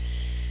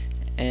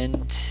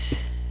 and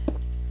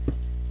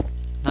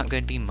not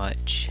going to be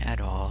much at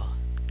all.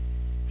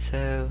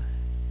 So,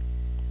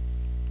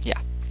 yeah.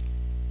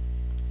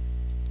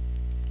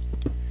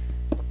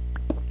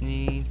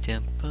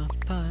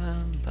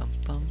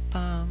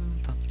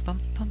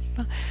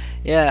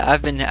 Yeah,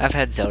 I've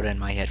had Zelda in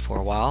my head for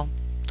a while.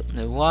 Don't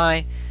know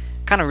why.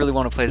 Kind of really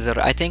want to play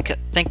Zelda. I think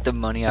the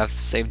money I've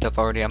saved up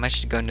already, I'm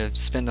actually going to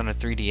spend on a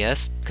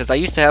 3DS, because I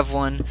used to have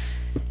one,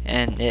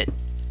 and it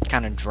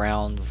kind of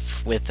drowned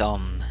with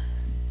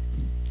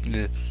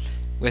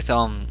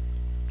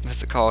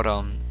what's it called,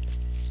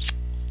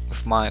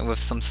 with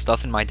some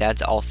stuff in my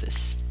dad's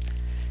office.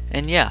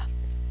 And yeah,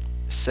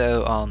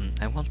 so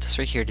I want this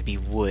right here to be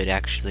wood,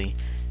 actually.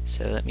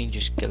 So let me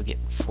just go get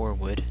 4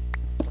 wood,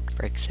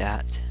 break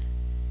that,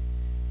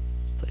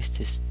 place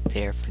this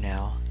there for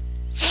now,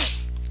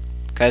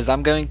 because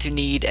I'm going to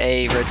need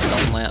a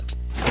redstone lamp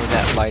for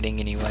that lighting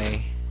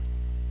anyway.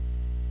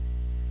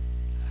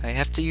 I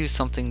have to use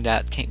something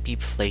that can't be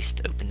placed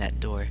to open that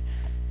door.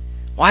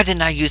 Why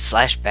didn't I use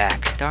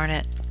slashback? Darn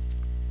it.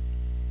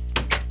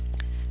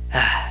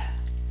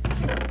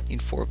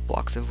 Need 4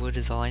 blocks of wood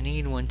is all I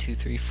need. 1, 2,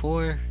 3,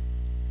 4.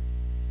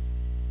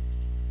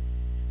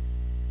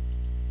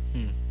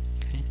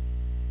 Okay.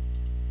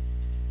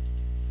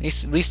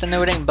 At least I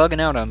know it ain't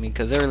bugging out on me,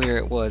 because earlier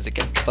it was. It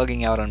kept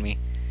bugging out on me.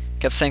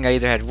 Kept saying I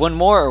either had 1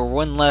 more or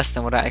 1 less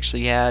than what I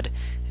actually had,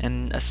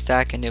 and a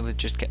stack, and it would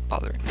just keep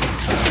bothering me.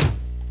 So,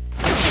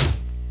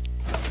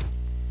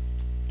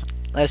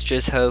 let's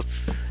just hope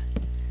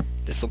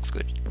this looks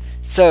good.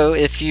 So,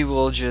 if you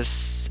will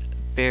just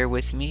bear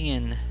with me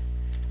and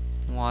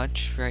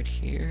watch right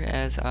here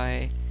as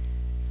I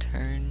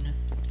turn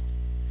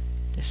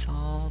this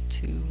all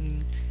to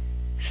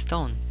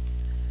stone.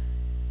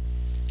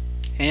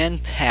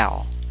 And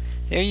pow.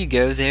 There you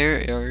go.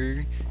 There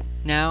are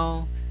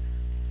now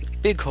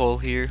big hole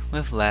here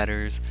with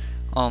ladders.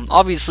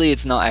 Obviously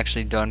it's not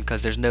actually done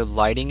because there's no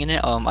lighting in it.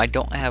 I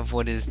don't have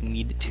what is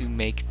needed to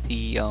make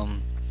the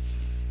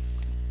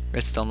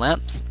redstone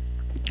lamps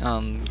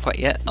quite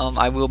yet.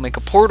 I will make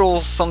a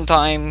portal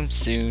sometime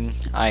soon.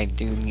 I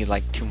do need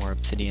like 2 more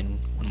obsidian,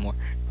 1 more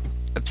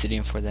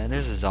obsidian for that.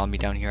 There's a zombie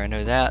down here, I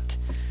know that.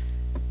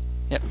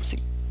 Yep,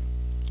 see,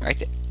 right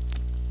there.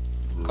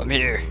 Come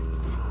here.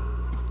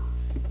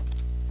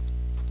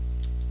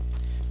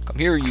 Come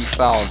here, you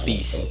foul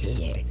beast.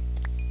 Thank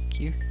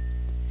you.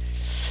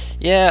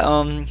 Yeah,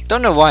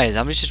 don't know why.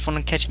 Zombies just want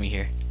to catch me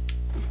here.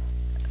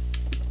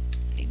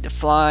 Need to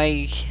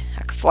fly.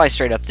 I could fly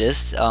straight up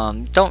this.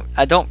 I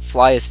don't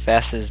fly as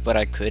fast as what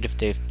I could if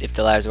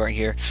the ladders weren't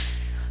here.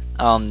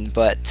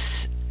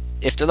 But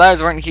if the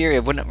ladders weren't here,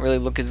 it wouldn't really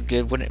look as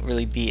good. Wouldn't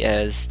really be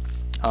as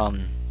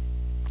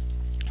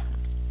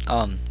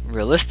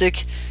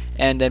realistic,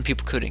 and then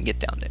people couldn't get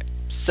down there.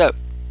 So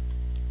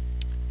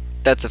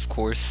that's of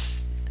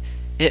course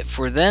it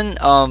for then.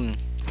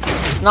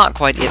 It's not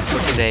quite it for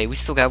today. We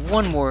still got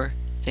 1 more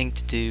thing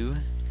to do.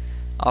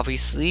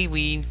 Obviously,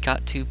 we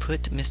got to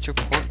put Mr.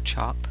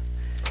 Porkchop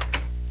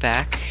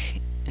back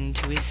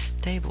into his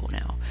stable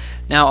now.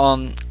 Now,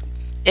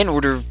 in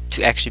order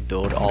to actually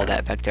build all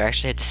that back there, I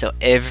actually had to sell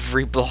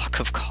every block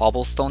of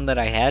cobblestone that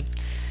I had.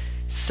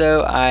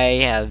 So I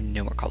have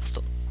no more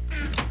cobblestone.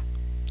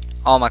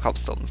 All my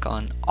cobblestone's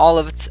gone. All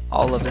of it,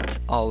 all of it,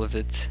 all of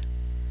it.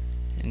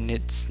 And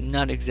it's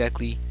not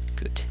exactly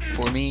good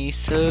for me,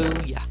 so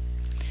yeah.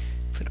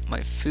 Put up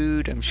my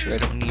food. I'm sure I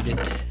don't need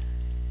it.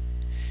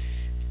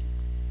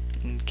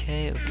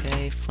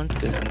 Okay, flint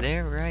goes in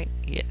there, right?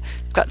 Yeah.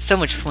 I've got so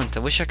much flint. I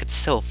wish I could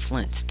sell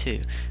flint,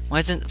 too. Why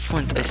isn't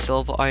flint a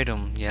sellable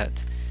item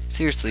yet?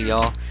 Seriously,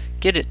 y'all.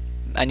 Get it.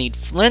 I need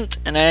flint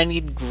and I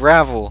need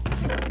gravel.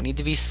 They need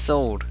to be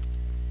sold.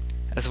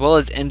 As well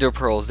as ender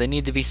pearls. They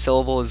need to be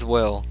sellable as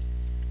well.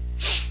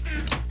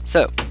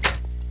 So,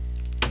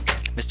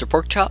 Mr.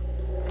 Porkchop,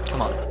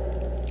 come on.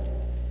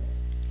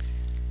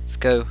 Let's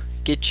go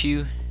get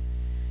you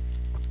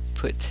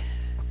put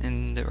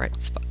in the right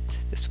spot.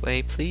 This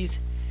way, please.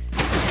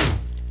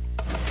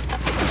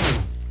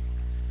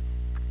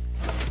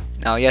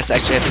 Now, yes, I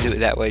actually have to do it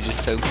that way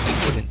just so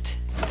he wouldn't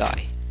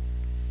die.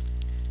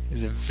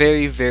 It's a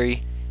very,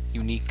 very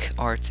unique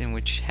art in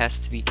which has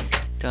to be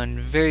done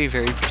very,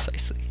 very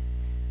precisely.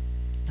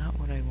 Not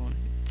what I wanted.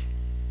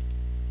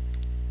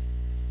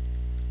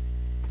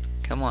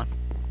 Come on.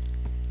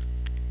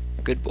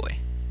 Good boy.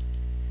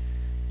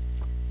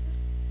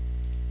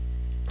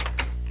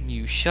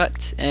 You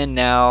shut, and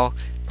now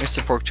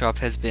Mr. Porkchop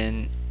has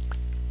been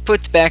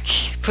put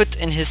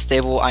in his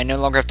stable. I no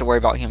longer have to worry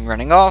about him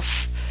running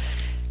off,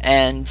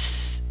 and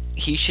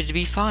he should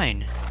be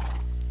fine.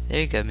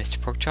 There you go, Mr.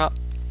 Porkchop.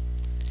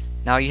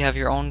 Now you have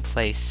your own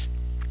place.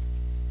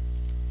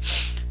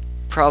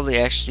 Probably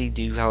actually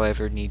do,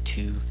 however, need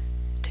to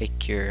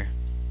take your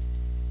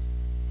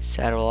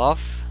saddle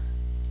off.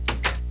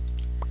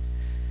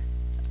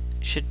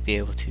 Should be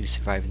able to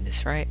survive in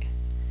this, right?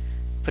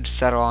 Put a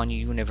saddle on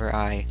you whenever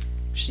I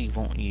actually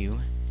want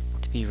you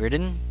to be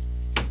ridden.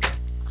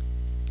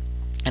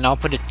 And I'll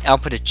put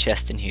a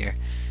chest in here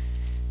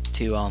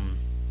to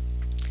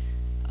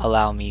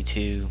allow me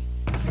to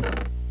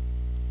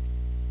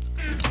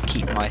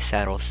keep my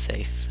saddle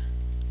safe.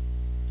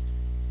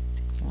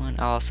 One,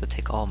 I'll also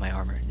take all my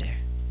armor in there.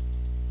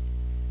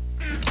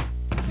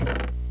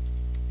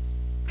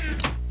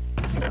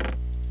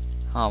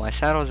 Oh, my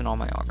saddles and all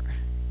my armor.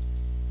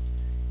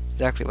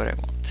 Exactly what I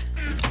want.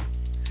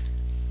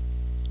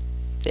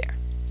 There.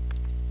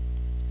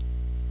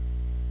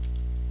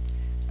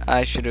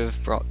 I should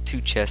have brought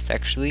 2 chests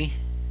actually.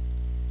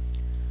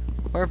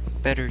 Or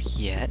better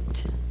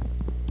yet,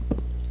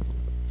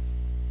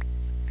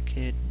 I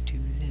could do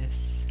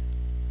this.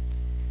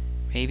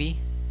 Maybe?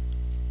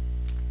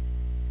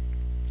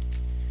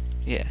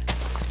 Yeah.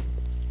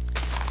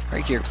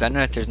 Right here, because I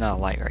know that there's not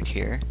a light right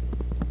here.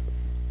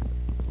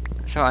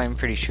 So I'm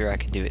pretty sure I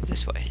can do it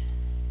this way.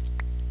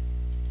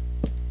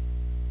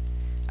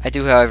 I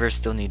do, however,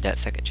 still need that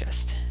second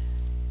chest.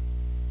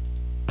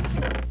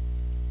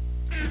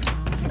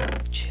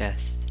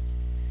 Chest.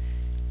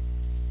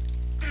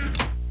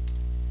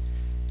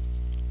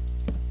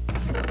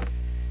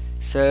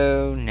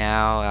 So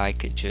now I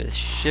could just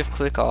shift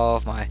click all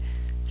of my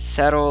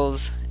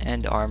saddles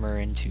and armor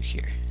into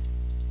here.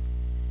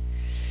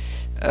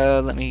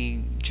 Let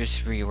me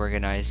just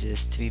reorganize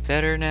this to be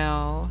better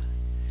now.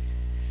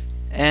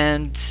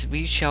 And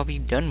we shall be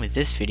done with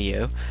this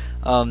video.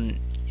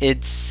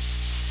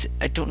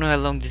 I don't know how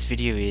long this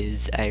video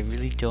is. I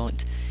really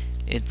don't.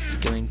 It's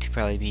going to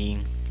probably be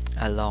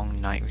a long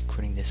night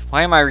recording this.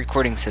 Why am I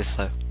recording so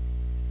slow?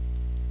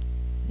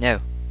 No.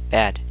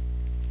 Bad.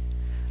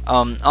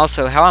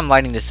 Also, how I'm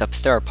lighting this up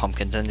is there are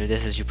pumpkins under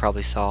this, as you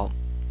probably saw.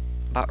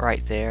 About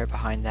right there,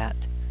 behind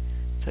that.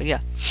 So, yeah.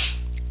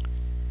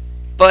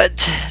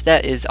 But,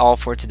 that is all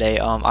for today.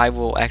 I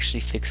will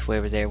actually fix way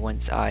over there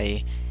once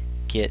I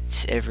get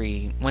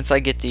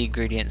the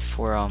ingredients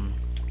for,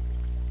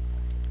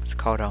 what's it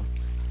called,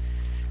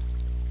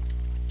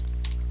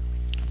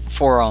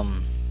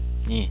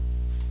 yeah.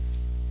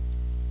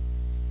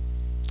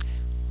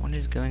 What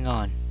is going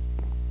on?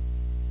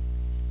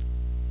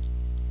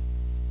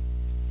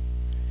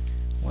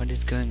 What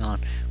is going on?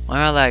 Why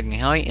am I lagging?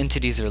 How many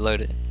entities are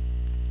loaded?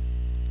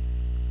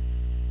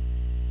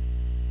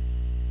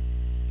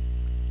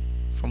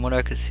 From what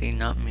I could see,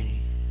 not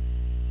many.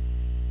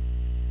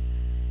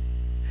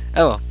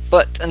 Oh,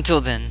 but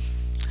until then,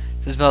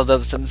 this is Mel's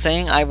I'm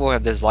saying I will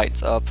have those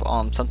lights up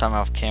sometime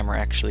off camera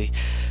actually.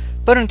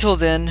 But until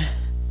then,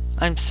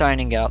 I'm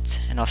signing out,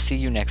 and I'll see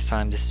you next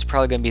time. This is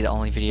probably going to be the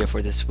only video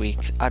for this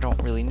week. I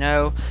don't really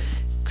know.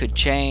 Could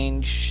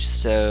change,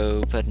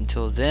 so, but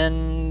until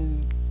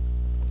then,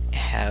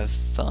 have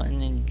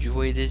fun,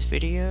 enjoy this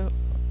video.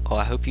 Oh,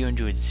 I hope you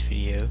enjoyed this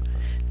video.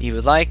 Leave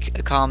a like,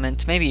 a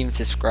comment, maybe even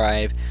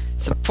subscribe.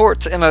 Support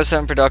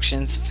MO7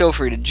 Productions. Feel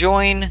free to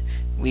join.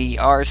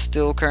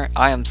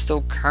 I am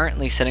still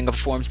currently setting up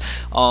forms.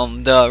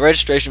 The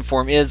registration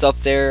form is up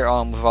there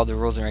with all the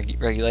rules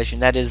and regulation.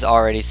 That is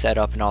already set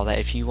up and all that.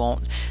 If you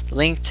want the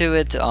link to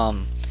it,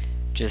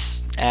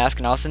 just ask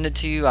and I'll send it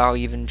to you. I'll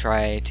even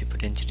try to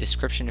put it into the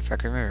description if I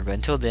can remember. But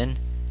until then,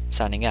 I'm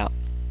signing out.